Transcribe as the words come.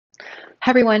Hi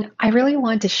everyone, I really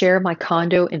wanted to share my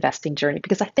condo investing journey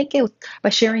because I think by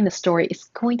sharing the story, it's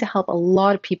going to help a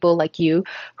lot of people like you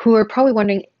who are probably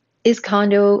wondering, is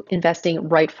condo investing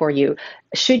right for you?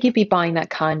 Should you be buying that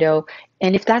condo?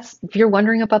 And if you're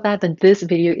wondering about that, then this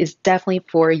video is definitely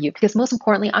for you because most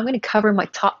importantly, I'm going to cover my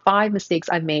top 5 mistakes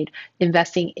I've made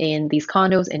investing in these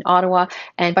condos in Ottawa.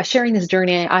 And by sharing this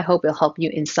journey, I hope it'll help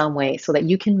you in some way so that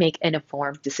you can make an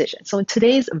informed decision. So in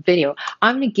today's video,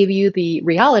 I'm going to give you the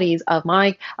realities of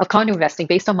condo investing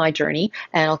based on my journey,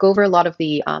 and I'll go over a lot of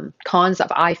the cons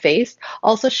that I faced.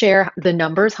 Also share the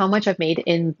numbers, how much I've made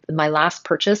in my last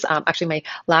purchase, actually my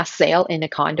last sale in a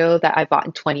condo that I bought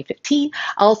in 2015.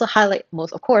 I'll also highlight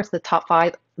most, of course, the top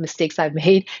 5 mistakes I've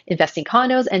made investing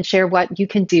condos and share what you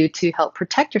can do to help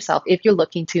protect yourself if you're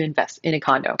looking to invest in a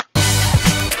condo.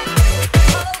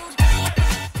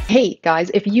 Hey guys,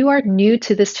 if you are new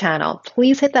to this channel,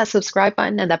 please hit that subscribe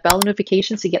button and that bell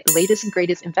notification to get the latest and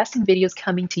greatest investing videos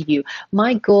coming to you.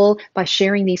 My goal by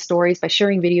sharing these stories, by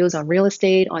sharing videos on real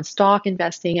estate, on stock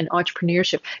investing, and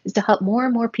entrepreneurship is to help more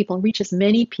and more people and reach as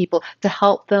many people to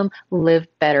help them live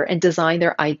better and design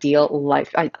their ideal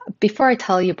life. Before I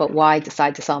tell you about why I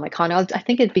decided to sell my condo, I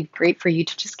think it'd be great for you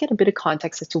to just get a bit of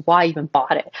context as to why I even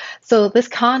bought it. So this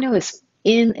condo is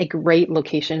in a great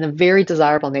location in a very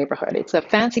desirable neighborhood. It's a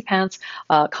fancy pants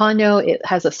condo. It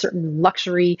has a certain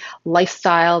luxury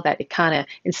lifestyle that it kind of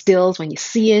instills when you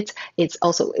see it. It's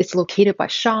located by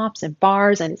shops and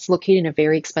bars, and it's located in a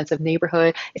very expensive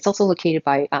neighborhood. It's also located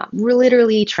by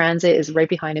literally transit is right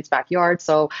behind its backyard,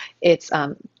 so it's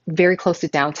very close to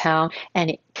downtown,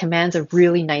 and it commands a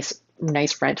really nice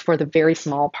rent for the very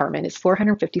small apartment. It's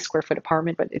 450 square foot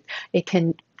apartment, but it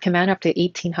can command up to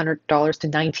 $1,800 to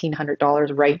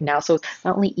 $1,900 right now. So it's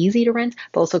not only easy to rent,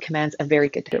 but also commands a very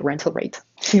good rental rate.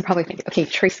 So you're probably thinking, okay,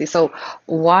 Tracy, so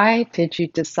why did you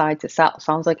decide to sell?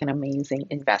 Sounds like an amazing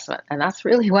investment. And that's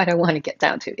really what I want to get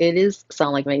down to. It is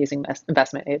sound like an amazing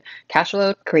investment. It cash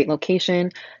flow, great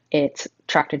location, it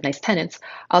attracted nice tenants.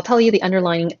 I'll tell you the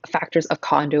underlying factors of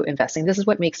condo investing. This is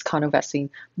what makes condo investing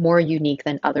more unique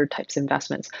than other types of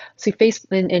investments. So you face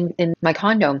in my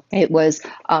condo, it was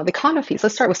the condo fees.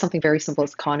 Let's start with something very simple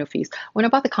as condo fees. When I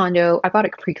bought the condo, I bought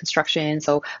it pre-construction.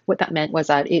 So what that meant was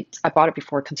that I bought it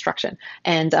before construction.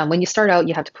 And when you start out,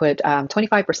 you have to put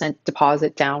 25%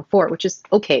 deposit down for it, which is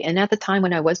okay. And at the time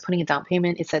when I was putting a down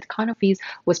payment, it said condo fees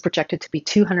was projected to be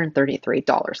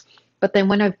 $233. But then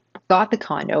when I got the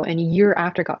condo, and a year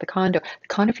after I got the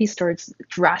condo fee starts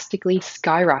drastically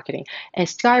skyrocketing and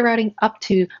skyrocketing up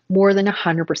to more than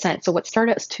 100%. So what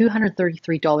started as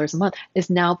 $233 a month is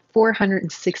now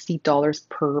 $460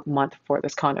 per month for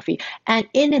this condo fee. And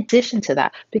in addition to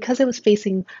that, because it was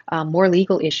facing more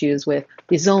legal issues with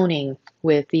the zoning,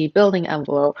 with the building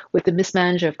envelope, with the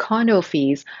mismanagement of condo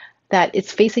fees, that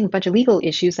it's facing a bunch of legal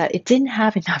issues that it didn't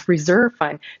have enough reserve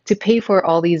fund to pay for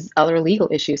all these other legal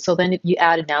issues. So then if you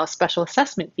added now special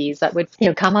assessment fees that would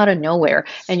come out of nowhere,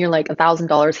 and you're like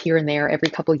 $1,000 here and there every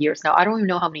couple of years. Now I don't even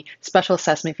know how many special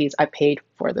assessment fees I paid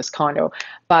for this condo,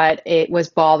 but it was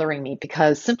bothering me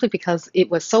simply because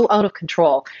it was so out of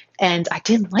control. And I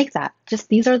didn't like that. Just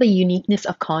these are the uniqueness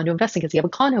of condo investing, because you have a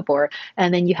condo board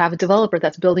and then you have a developer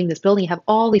that's building this building. You have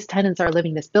all these tenants that are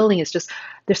living in this building. It's just,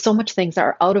 there's so much things that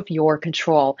are out of your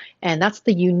control. And that's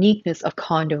the uniqueness of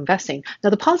condo investing.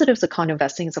 Now, the positives of condo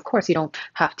investing is, of course, you don't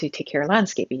have to take care of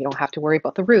landscaping. You don't have to worry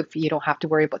about the roof. You don't have to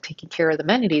worry about taking care of the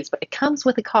amenities, but it comes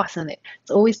with a cost, and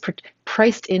it's always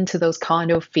priced into those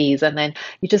condo fees. And then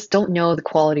you just don't know the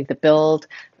quality of the build.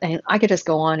 And I could just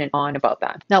go on and on about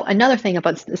that. Now, another thing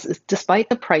about this is, despite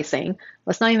the pricing,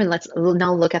 let's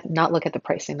now look at the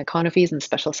pricing, the condo fees and the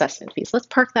special assessment fees. Let's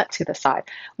park that to the side.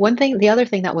 The other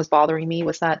thing that was bothering me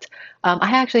was that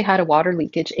I actually had a water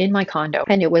leakage in my condo,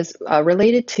 and it was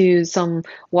related to some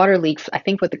water leaks, I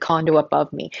think, with the condo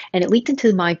above me, and it leaked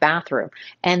into my bathroom,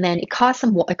 and then it caused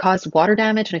water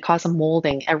damage, and it caused some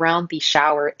molding around the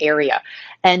shower area.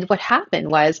 And what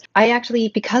happened was,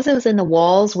 because it was in the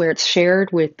walls where it's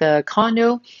shared with the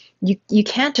condo, you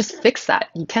can't just fix that.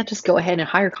 You can't just go ahead and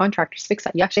hire contractors to fix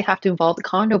that. You actually have to involve the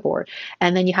condo board,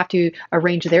 and then you have to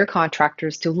arrange their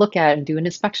contractors to look at it and do an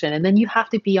inspection. And then you have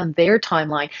to be on their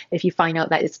timeline if you find out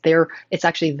that it's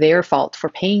actually their fault for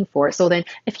paying for it. So then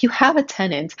if you have a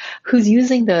tenant who's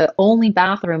using the only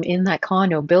bathroom in that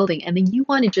condo building, and then you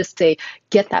want to just say,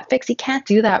 get that fixed, you can't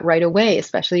do that right away,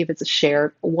 especially if it's a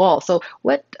shared wall. So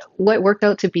what worked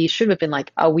out to be should have been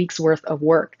like a week's worth of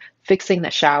work. Fixing the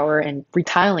shower and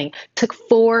retiling took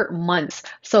 4 months.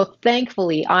 So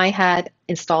thankfully, I had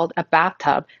installed a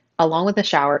bathtub along with the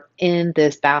shower in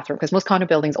this bathroom, because most condo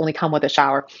buildings only come with a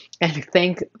shower. And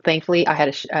thankfully, I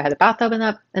had a bathtub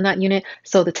in that unit,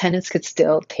 so the tenants could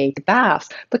still take baths.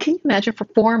 But can you imagine for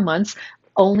 4 months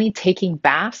only taking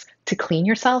baths to clean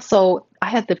yourself? So I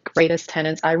had the greatest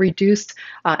tenants. I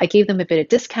gave them a bit of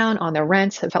discount on their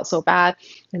rent. It felt so bad,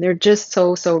 and they're just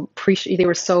so appreciate. They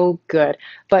were so good,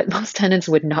 but most tenants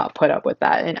would not put up with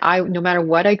that. And no matter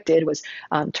what I did, was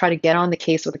try to get on the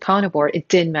case with the condo board. It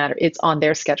didn't matter. It's on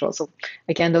their schedule. So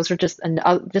again, those are just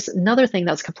another thing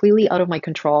that was completely out of my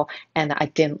control and that I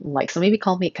didn't like. So maybe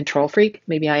call me a control freak.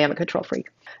 Maybe I am a control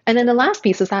freak. And then the last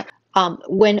piece is that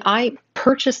when I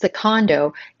purchased the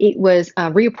condo, it was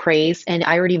reappraised, and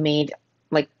I already made,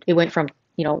 like, it went from,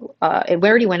 it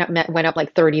already went up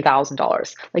like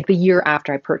 $30,000 like the year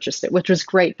after I purchased it, which was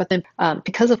great. But then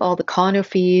because of all the condo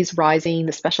fees rising,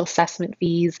 the special assessment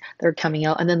fees that are coming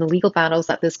out, and then the legal battles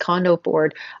that this condo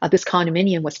board, this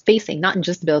condominium was facing, not in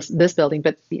just this building,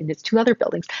 but in its two other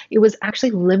buildings, it was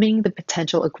actually limiting the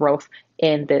potential of growth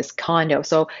in this condo.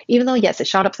 So even though, yes, it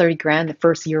shot up 30 grand the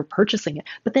first year of purchasing it,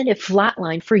 but then it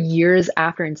flatlined for years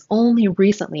after. And it's only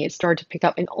recently it started to pick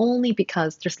up, and only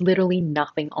because there's literally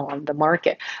nothing on the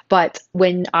market. But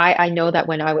when I know that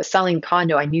when I was selling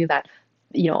condo, I knew that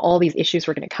all these issues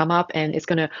were going to come up, and it's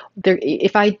going to there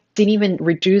if I didn't even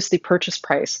reduce the purchase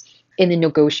price in the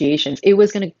negotiations, it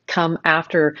was going to come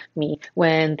after me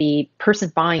when the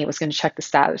person buying it was going to check the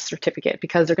status certificate,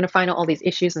 because they're going to find out all these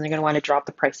issues and they're going to want to drop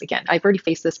the price again. I've already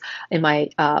faced this in I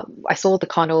sold the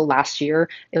condo last year.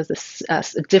 It was a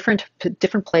different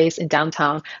place in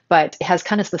downtown, but it has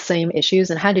kind of the same issues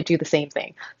and had to do the same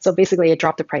thing. So basically, I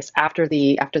dropped the price after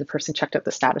the person checked out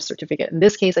the status certificate. In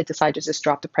this case, I decided to just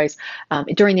drop the price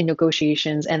during the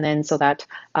negotiations, and then so that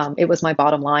it was my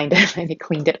bottom line, and it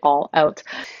cleaned it all out.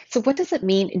 So what does it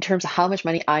mean in terms of how much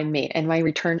money I made and my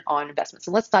return on investment?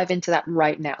 So let's dive into that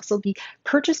right now. So the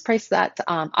purchase price that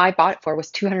I bought it for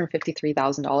was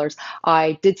 $253,000.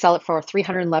 I did sell it for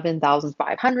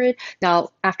 $311,500.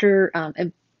 Now,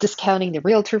 after discounting the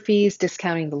realtor fees,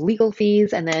 discounting the legal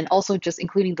fees, and then also just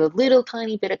including the little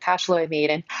tiny bit of cash flow I made.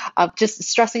 And just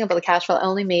stressing about the cash flow, I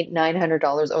only made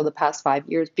 $900 over the past 5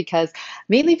 years,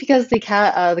 mainly because the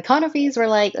condo fees were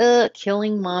like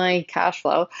killing my cash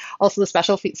flow. Also, the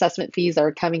special assessment fees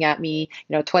are coming at me,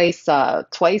 twice I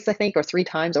think, or three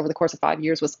times over the course of 5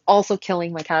 years, was also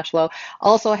killing my cash flow.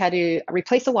 Also, I had to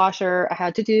replace the washer. I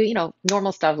had to do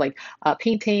normal stuff like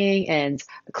painting and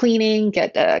cleaning,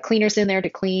 get cleaners in there to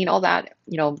clean all that,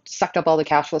 sucked up all the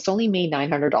cash flow. So only made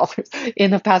 $900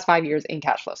 in the past 5 years in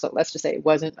cash flow. So let's just say it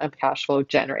wasn't a cash flow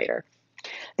generator.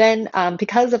 Then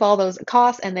because of all those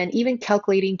costs, and then even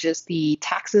calculating just the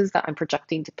taxes that I'm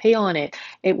projecting to pay on it,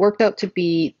 it worked out to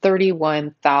be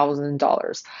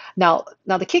 $31,000. Now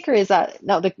the kicker is that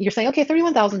you're saying, okay,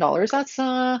 $31,000,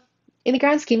 that's in the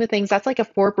grand scheme of things, that's like a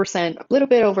 4%, a little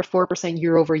bit over 4%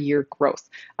 year over year growth.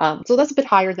 So that's a bit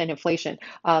higher than inflation,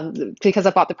 because I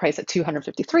bought the price at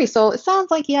 253. So it sounds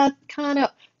like, yeah, kind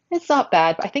of, it's not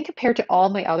bad. But I think compared to all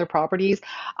my other properties,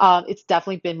 it's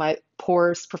definitely been my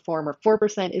poorest performer.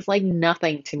 4% is like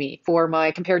nothing to me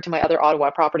compared to my other Ottawa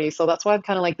properties. So that's why I'm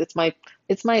kind of like,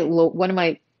 one of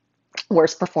my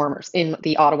worst performers in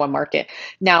the Ottawa market.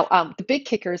 Now, the big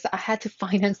kicker is that I had to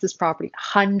finance this property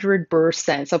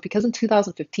 100%. So because in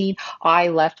 2015, I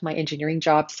left my engineering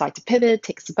job, decided to pivot,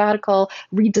 take a sabbatical,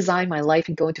 redesign my life,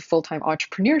 and go into full-time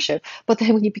entrepreneurship. But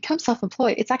then when you become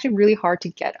self-employed, it's actually really hard to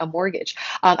get a mortgage.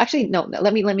 Actually, no,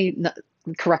 let me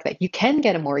correct that. You can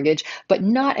get a mortgage, but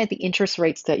not at the interest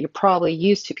rates that you're probably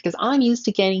used to, because I'm used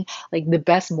to getting like the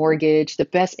best mortgage, the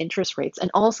best interest rates. And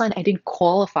all of a sudden, I didn't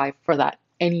qualify for that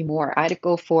anymore. I had to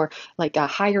go for like a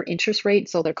higher interest rate.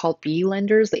 So they're called B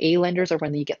lenders. The A lenders are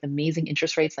when you get amazing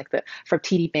interest rates, like from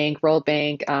TD Bank, Royal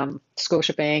Bank,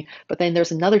 Scotia Bank. But then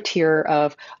there's another tier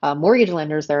of mortgage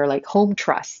lenders that are like home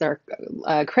trusts. They're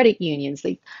credit unions.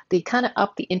 They kind of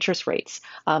up the interest rates.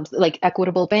 Like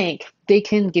Equitable Bank, they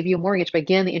can give you a mortgage, but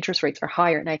again, the interest rates are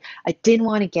higher. And I didn't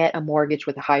want to get a mortgage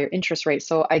with a higher interest rate.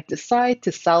 So I decided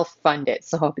to self-fund it.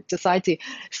 So I decided to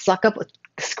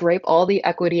scrape all the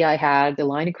equity I had, the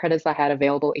line of credits I had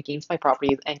available against my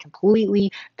properties, and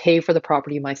completely pay for the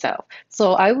property myself.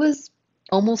 So I was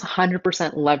almost 100%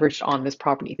 leveraged on this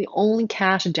property. The only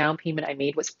cash down payment I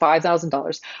made was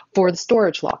 $5,000 for the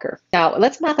storage locker. Now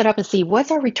let's map it up and see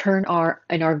what's our return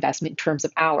in our investment in terms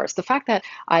of hours. The fact that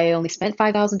I only spent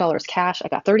 $5,000 cash, I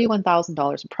got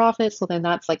 $31,000 in profit. So then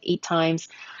that's like 8 times.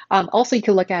 Also, you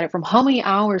can look at it from how many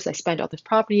hours I spent on this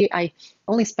property. I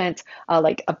only spent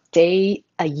like a day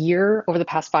a year over the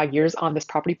past 5 years on this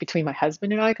property between my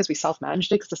husband and I because we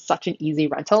self-managed it because it's such an easy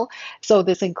rental. So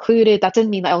this included, that didn't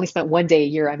mean I only spent 1 day a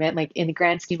year. I meant like in the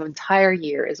grand scheme of entire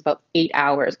year is about 8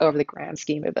 hours over the grand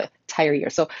scheme of the entire year.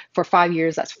 So for 5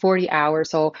 years, that's 40 hours.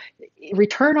 So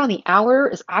return on the hour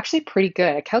is actually pretty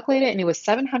good. I calculated it and it was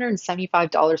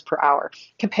 $775 per hour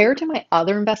compared to my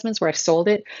other investments where I sold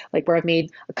it, like where I've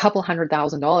made a couple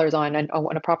 $100,000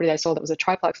 on a property that I sold that was a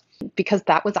triplex. Because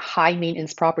that was a high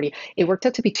maintenance property, it worked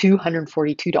out to be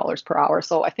 $242 per hour.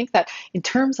 So I think that in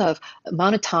terms of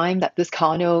amount of time that this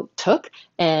condo took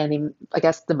and I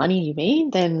guess the money you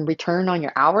made, then return on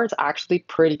your hours actually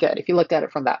pretty good if you looked at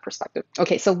it from that perspective.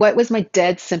 Okay, so what was my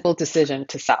dead simple decision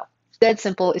to sell? Dead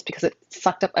simple is because it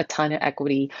sucked up a ton of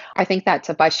equity. I think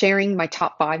that by sharing my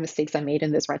top 5 mistakes I made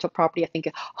in this rental property, I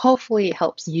think hopefully it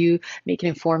helps you make an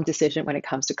informed decision when it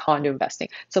comes to condo investing.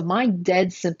 So my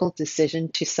dead simple decision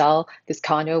to sell this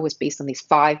condo was based on these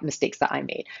 5 mistakes that I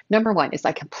made. Number one is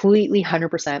I completely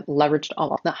 100% leveraged,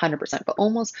 almost not 100%, but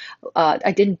almost,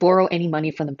 I didn't borrow any money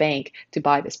from the bank to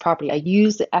buy this property. I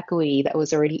used the equity that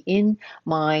was already in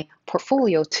my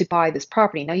portfolio to buy this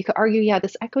property. Now you could argue, yeah,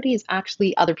 this equity is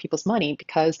actually other people's money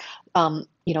because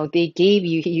they gave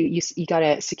you got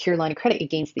a secure line of credit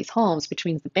against these homes, which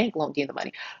means the bank loaned you the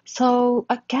money. So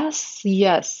I guess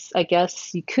yes, I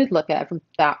guess you could look at it from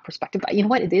that perspective. But you know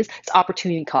what it is? It's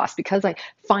opportunity cost because I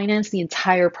financed the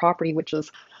entire property, which was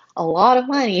a lot of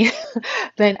money.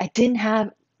 Then I didn't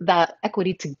have that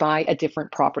equity to buy a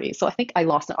different property. So I think I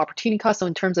lost an opportunity cost. So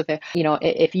in terms of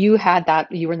if you had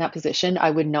that, you were in that position,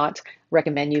 I would not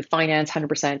recommend you finance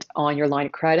 100% on your line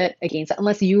of credit against that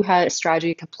unless you had a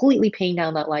strategy completely paying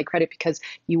down that line of credit because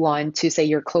you want to say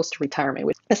you're close to retirement.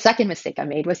 The second mistake I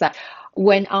made was that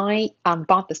when I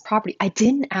bought this property, I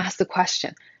didn't ask the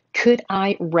question, could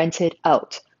I rent it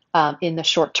out in the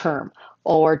short term?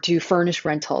 Or do furnished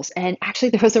rentals. And actually,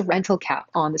 there was a rental cap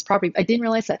on this property. I didn't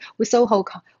realize that with Soho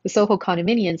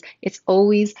condominiums, it's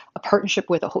always a partnership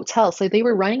with a hotel. So they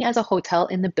were running as a hotel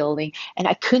in the building, and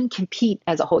I couldn't compete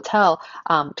as a hotel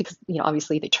because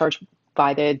obviously they charge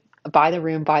by the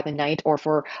room, by the night, or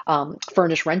for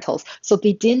furnished rentals. So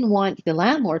they didn't want the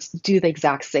landlords to do the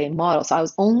exact same model. So I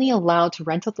was only allowed to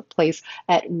rent out the place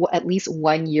at least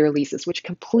 1 year leases, which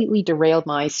completely derailed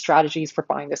my strategies for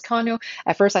buying this condo.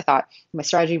 At first, I thought my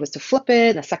strategy was to flip it.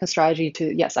 And the second strategy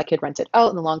yes, I could rent it out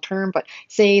in the long term, but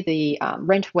say the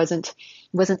rent wasn't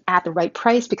at the right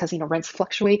price because rents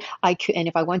fluctuate. I could, and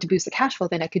if I wanted to boost the cash flow,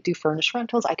 then I could do furnished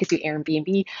rentals. I could do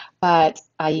Airbnb, but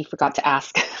I forgot to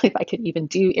ask if I could even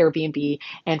do Airbnb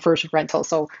and furnished rental.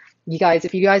 So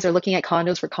if you guys are looking at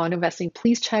condos for condo investing,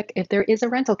 please check if there is a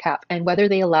rental cap and whether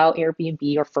they allow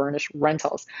Airbnb or furnished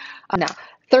rentals. Now,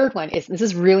 third one is, this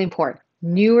is really important.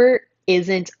 Newer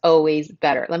isn't always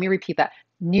better. Let me repeat that.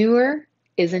 Newer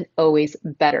isn't always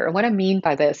better. And what I mean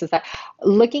by this is that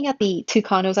looking at the 2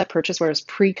 condos I purchased where it was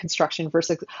pre-construction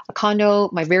versus a condo,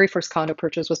 my very first condo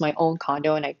purchase was my own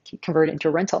condo and I converted it into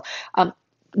a rental.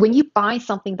 When you buy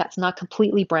something that's not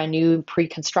completely brand new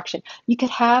pre-construction, you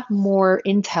could have more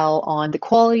intel on the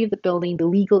quality of the building, the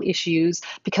legal issues,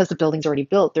 because the building's already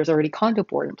built. There's already condo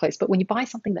board in place. But when you buy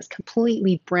something that's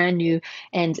completely brand new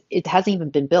and it hasn't even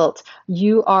been built,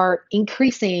 you are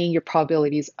increasing your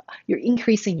probabilities. You're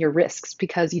increasing your risks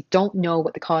because you don't know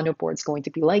what the condo board is going to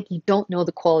be like. You don't know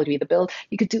the quality of the build.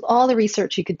 You could do all the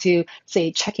research you could do,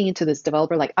 say, checking into this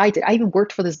developer like I did. I even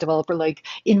worked for this developer like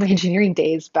in my engineering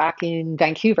days back in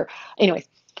Vancouver. Anyways,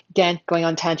 again, going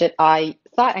on tangent, I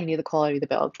thought I knew the quality of the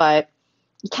build, but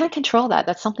you can't control that.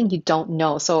 That's something you don't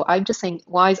know. So I'm just saying,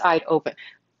 wise-eyed open.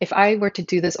 If I were to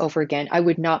do this over again, I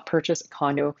would not purchase a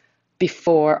condo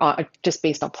before, just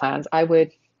based on plans. I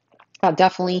would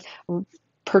definitely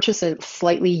purchase a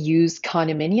slightly used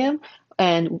condominium,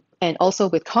 and also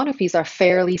with condo fees are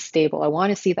fairly stable. I want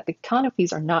to see that the condo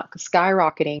fees are not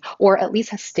skyrocketing or at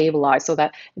least have stabilized so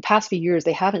that in the past few years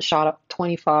they haven't shot up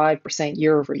 25%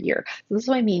 year over year. So this is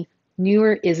what I mean.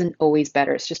 Newer isn't always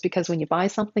better. It's just because when you buy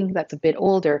something that's a bit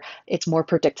older, it's more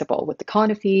predictable with the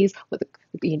condo fees.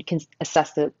 You can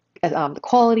assess the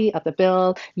quality of the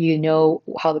build. You know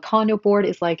how the condo board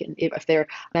is like, and if they're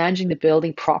managing the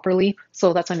building properly.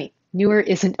 So that's what I mean. Newer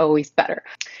isn't always better.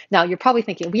 Now you're probably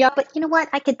thinking, yeah, but you know what?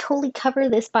 I could totally cover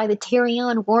this by the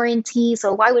Tarion warranty.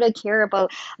 So why would I care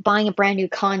about buying a brand new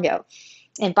condo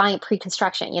and buying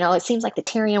pre-construction? It seems like the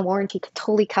Tarion warranty could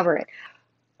totally cover it.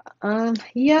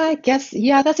 Yeah, I guess,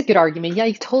 yeah, that's a good argument. Yeah,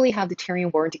 you totally have the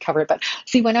Tarion warranty covered. But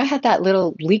see, when I had that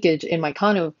little leakage in my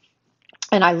condo,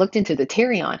 and I looked into the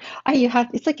Tarion. You have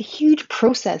it's like a huge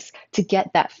process to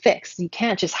get that fixed. You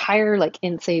can't just hire like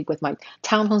in say with my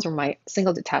townhomes or my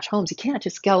single detached homes, you can't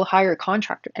just go hire a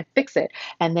contractor and fix it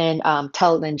and then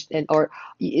tell them or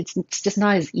it's just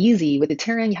not as easy with the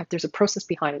Tarion. There's a process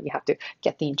behind it. You have to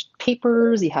get the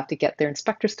papers, you have to get their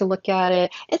inspectors to look at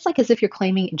it. It's like as if you're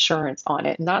claiming insurance on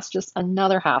it, and that's just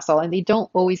another hassle. And they don't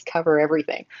always cover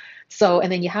everything. So,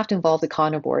 and then you have to involve the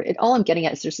condo board. All I'm getting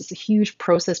at is there's just a huge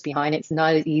process behind it. It's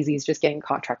not as easy as just getting a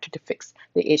contractor to fix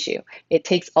the issue. It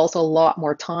takes also a lot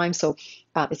more time. So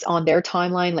it's on their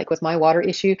timeline, like with my water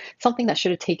issue, something that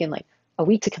should have taken like a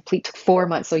week to complete took 4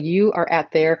 months. So you are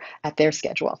at their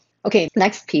schedule. Okay,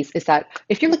 next piece is that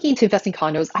if you're looking to invest in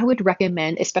condos, I would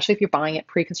recommend, especially if you're buying it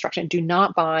pre-construction, do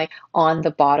not buy on the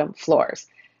bottom floors.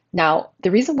 Now, the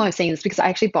reason why I'm saying this is because I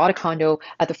actually bought a condo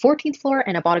at the 14th floor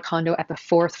and I bought a condo at the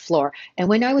 4th floor. And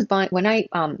when I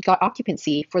got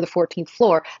occupancy for the 14th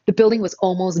floor, the building was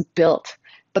almost built.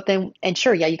 But then, and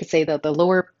sure, yeah, you could say that the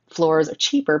lower floors are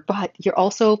cheaper, but you're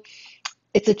also,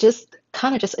 it's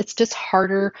just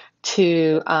harder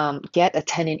to get a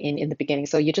tenant in the beginning.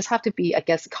 So you just have to be, I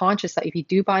guess, conscious that if you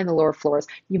do buy in the lower floors,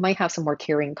 you might have some more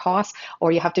carrying costs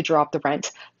or you have to drop the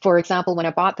rent. For example, when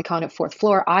I bought the condo at 4th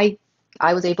floor,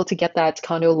 I was able to get that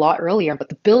condo a lot earlier, but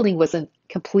the building was in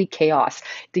complete chaos.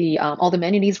 All the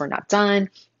amenities were not done.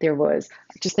 There was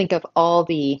just think of all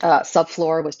the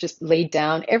subfloor was just laid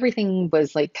down. Everything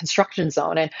was like construction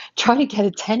zone, and trying to get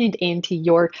a tenant into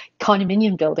your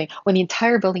condominium building when the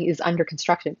entire building is under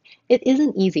construction, it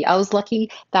isn't easy. I was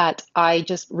lucky that I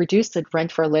just reduced the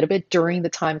rent for a little bit during the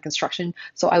time of construction,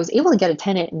 so I was able to get a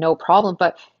tenant no problem.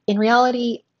 But in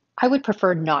reality, I would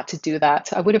prefer not to do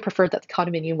that. I would have preferred that the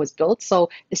condominium was built. So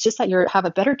it's just that you have a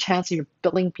better chance of your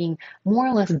building being more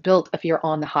or less built if you're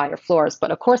on the higher floors. But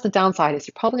of course, the downside is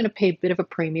you're probably going to pay a bit of a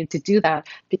premium to do that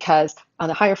because on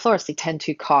the higher floors, they tend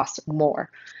to cost more.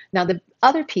 Now, the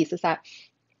other piece is that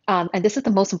and this is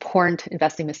the most important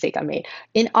investing mistake I made.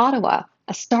 In Ottawa,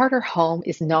 a starter home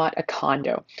is not a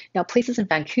condo. Now, places in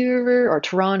Vancouver or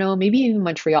Toronto, maybe even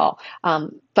Montreal,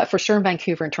 but for sure in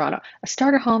Vancouver and Toronto, a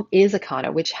starter home is a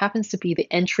condo, which happens to be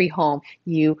the entry home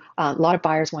a lot of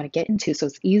buyers want to get into. So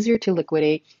it's easier to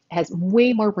liquidate. It has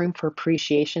way more room for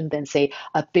appreciation than, say,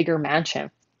 a bigger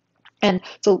mansion. And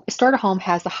so starter home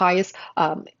has the highest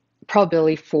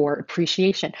probability for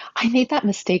appreciation. I made that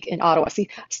mistake in Ottawa. See,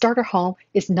 starter home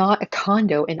is not a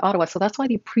condo in Ottawa, so that's why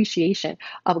the appreciation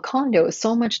of a condo is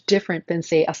so much different than,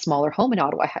 say, a smaller home in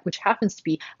Ottawa, which happens to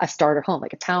be a starter home,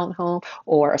 like a town home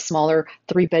or a smaller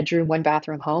 3-bedroom,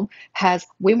 1-bathroom home, has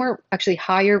way more, actually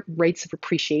higher rates of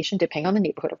appreciation, depending on the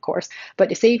neighborhood, of course.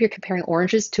 But say if you're comparing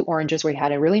oranges to oranges, where you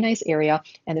had a really nice area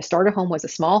and the starter home was a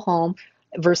small home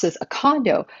versus a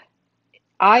condo,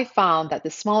 I found that the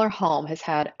smaller home has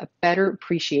had a better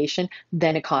appreciation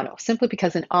than a condo, simply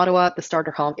because in Ottawa, the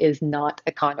starter home is not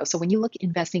a condo. So when you look at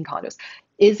investing condos,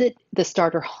 is it the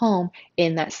starter home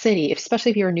in that city,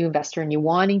 especially if you're a new investor and you're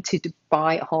wanting to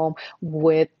buy a home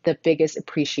with the biggest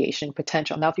appreciation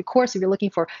potential? Now, of course, if you're looking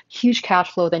for huge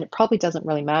cash flow, then it probably doesn't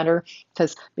really matter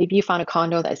because maybe you found a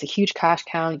condo that has a huge cash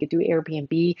cow, you could do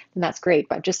Airbnb, and that's great.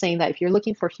 But I'm just saying that if you're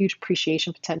looking for huge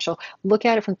appreciation potential, look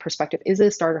at it from the perspective, is it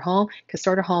a starter home? Because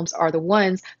starter homes are the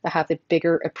ones that have the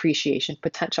bigger appreciation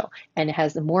potential. And it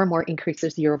has the more and more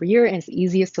increases year over year, and it's the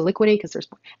easiest to liquidate because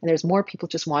there's more people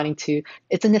just wanting to,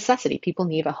 it's a necessity. People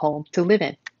need a home to live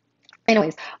in.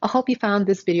 Anyways, I hope you found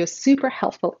this video super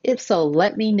helpful. If so,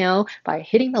 let me know by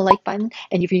hitting the like button.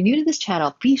 And if you're new to this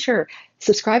channel, be sure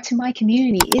subscribe to my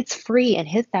community. It's free, and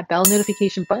hit that bell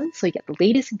notification button so you get the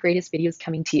latest and greatest videos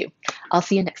coming to you. I'll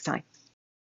see you next time.